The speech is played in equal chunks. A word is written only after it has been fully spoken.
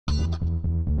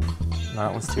No,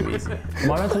 that one's too easy.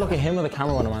 Am I meant to look at him or the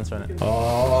camera when I'm answering it?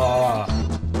 Oh.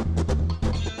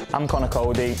 I'm Conor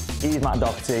Coady, he's Matt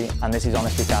Doherty, and this is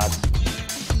Honesty Cards.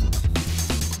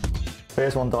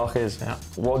 First one, Doc, is,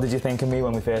 what did you think of me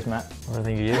when we first met? What did I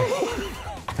think of you?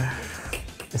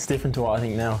 It's different to what I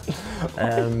think now.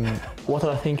 What did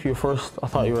I think of you first? I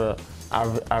thought you were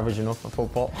average enough at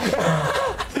football.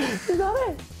 Is that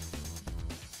it?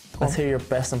 Let's hear your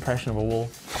best impression of a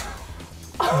wolf.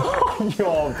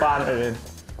 You're bantering.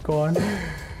 Go on.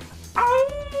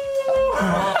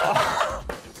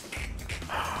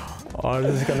 Oh,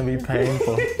 this is going to be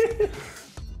painful.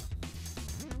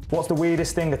 What's the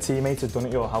weirdest thing a teammate has done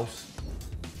at your house?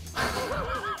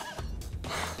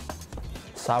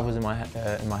 Sav was in my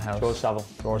house. George Saville.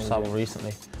 George Saville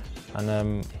recently, and I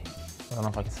don't know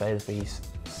if I can say this, but he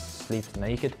sleeps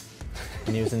naked,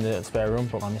 and he was in the spare room.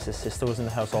 But my missus' sister was in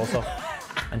the house also,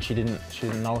 and she didn't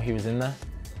know he was in there.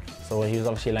 So he was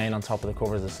obviously laying on top of the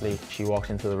covers asleep. She walked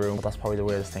into the room, but that's probably the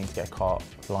weirdest thing, to get caught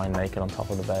lying naked on top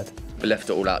of the bed. We left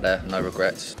it all out there, no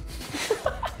regrets.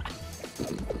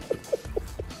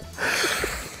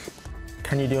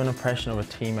 Can you do an impression of a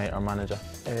teammate or manager?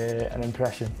 An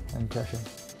impression. Impression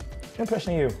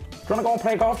of you. Do you want to go and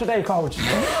play golf today, coach?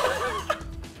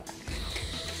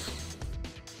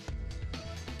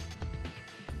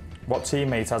 What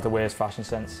teammate has the worst fashion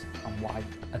sense and why?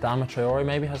 Adama Traore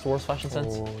maybe has the worst fashion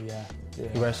sense. Oh, yeah.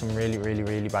 He wears some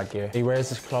really bad gear. He wears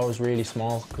his clothes really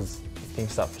small because he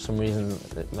thinks that for some reason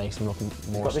it makes him look more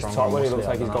strong. He's got this top where he looks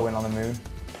like he's going on the moon.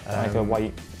 Like a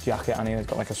white jacket, and he's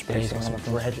got like a space.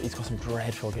 He's got some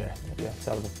dreadful gear. Yeah,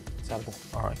 terrible. Terrible.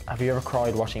 All right. Have you ever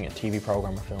cried watching a TV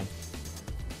programme or film?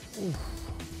 Oof.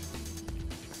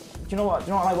 Do you know what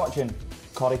I like watching?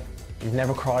 Coady. You've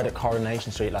never cried at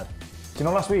Coronation Street, lad? Do you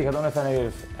know last week, I don't know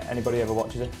if anybody ever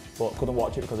watches it, but couldn't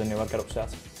watch it because I knew I'd get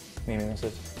upset. Me and my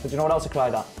missus. But do you know what else I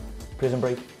cried at? Prison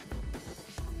Break.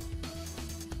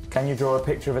 Can you draw a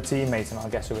picture of a teammate and I'll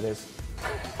guess who it is?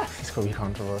 This could be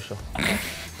controversial.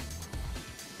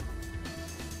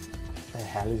 The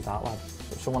hell is that, lad?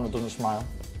 Someone that doesn't smile,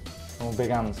 someone with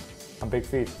big hands and big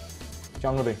feet.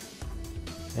 John Ruddy.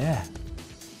 Yeah.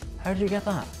 How did you get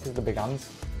that? Because of the big hands.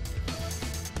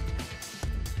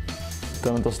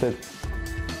 Done and dusted.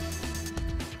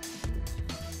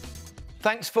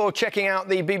 Thanks for checking out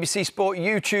the BBC Sport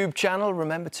YouTube channel.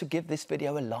 Remember to give this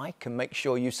video a like and make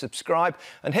sure you subscribe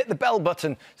and hit the bell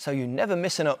button so you never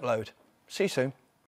miss an upload. See you soon.